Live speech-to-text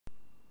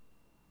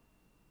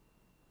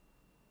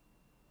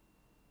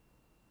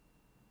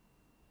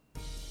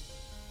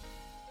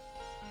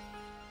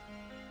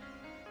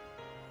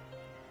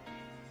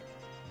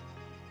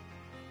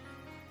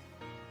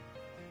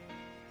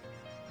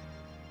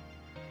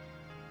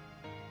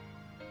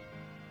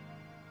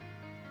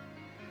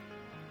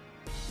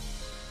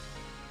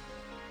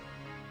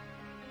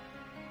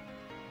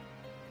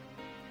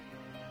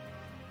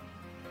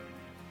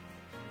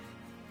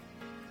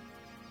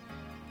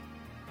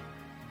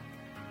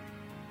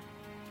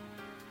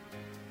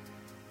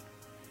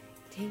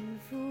聽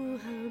呼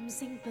喊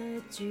聲不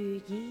住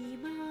耳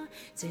嗎？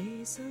這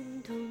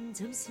心痛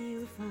怎消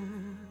化？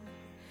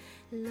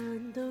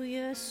難道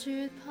若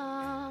說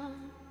怕，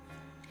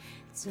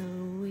就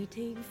會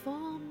停火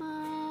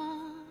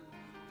嗎？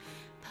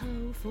炮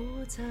火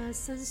擦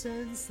身上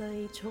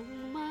勢重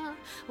嗎？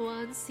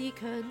還是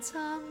強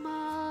撐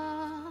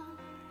嗎？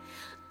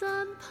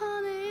但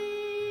怕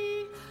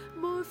你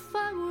沒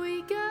法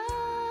回家。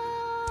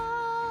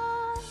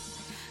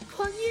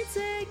困於這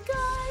街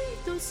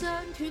道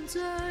上團聚，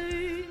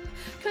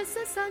卻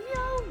失散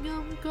幽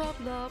暗角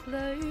落裏。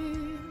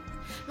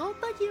我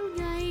不要毅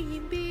然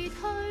別去，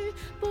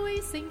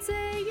背成這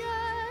一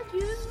遠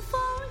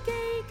方寄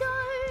居。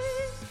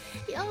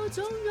有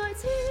種愛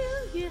超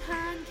越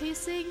限期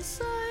成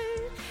碎，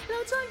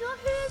留在我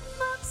血脈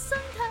身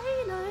體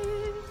裏。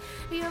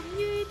任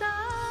雨打，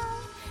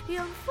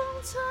任風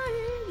吹，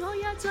我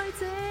也在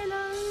這裏。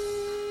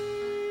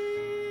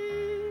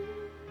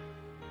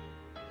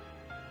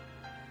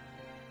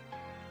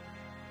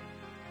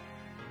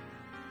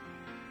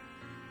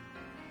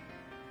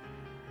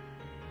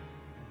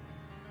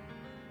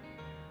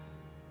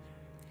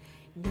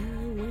那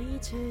位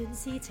唱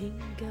詩拯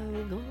救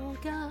我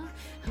家，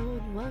看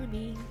畫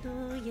面多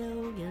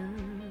優雅，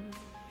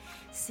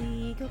時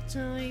局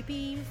在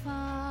變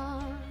化，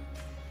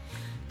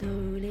道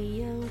理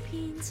有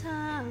偏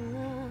差，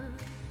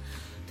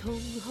同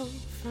學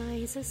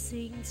快失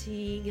聲似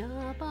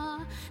啞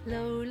巴，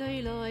流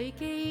淚來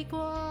記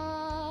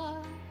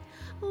掛，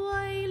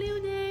為了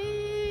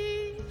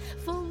你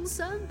奉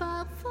上白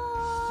花。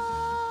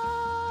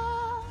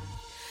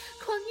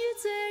困於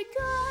這街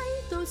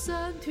道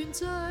上團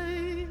聚，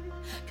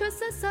卻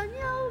失散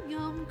幽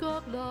暗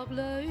角落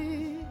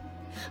裏。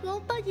我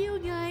不要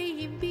毅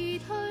然別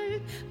去，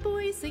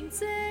背成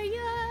這一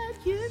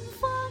遠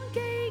方寄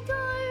居。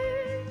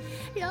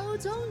有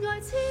種愛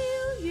超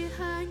越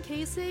限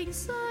期成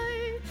碎，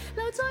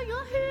留在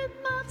我血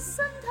脈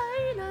身體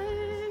裏。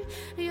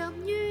任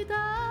雨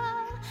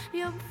打，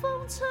任風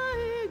吹，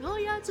我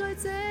也在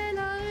這裏。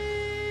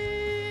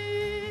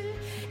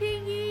仍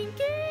然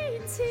堅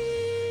持，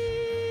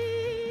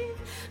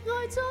愛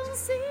縱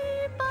使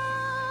不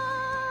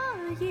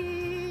易，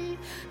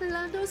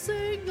難道說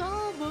我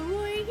們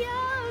會休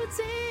戰？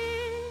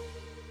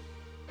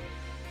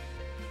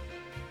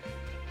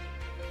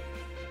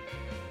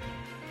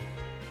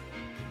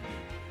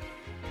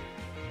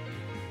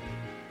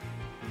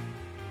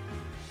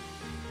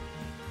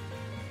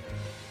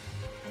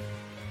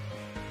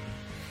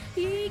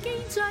已經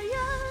在一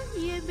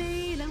夜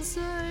未能睡，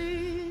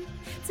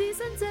置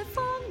身這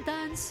荒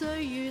誕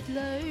歲月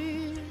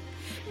裏。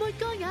抹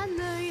乾眼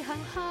淚行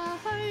下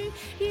去，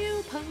要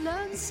憑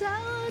兩手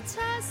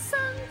擦身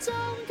壯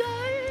舉。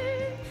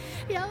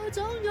有種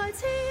愛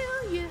超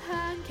越限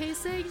期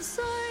成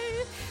碎，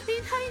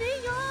連繫你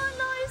我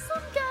內心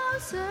交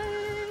瘁。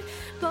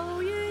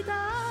暴雨打，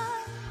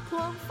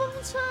狂風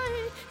吹，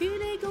與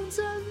你共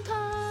進退。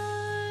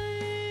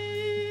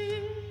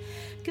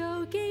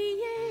舊記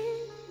憶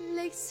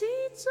歷史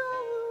中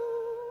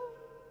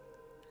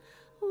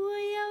會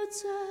有着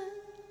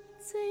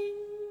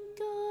證。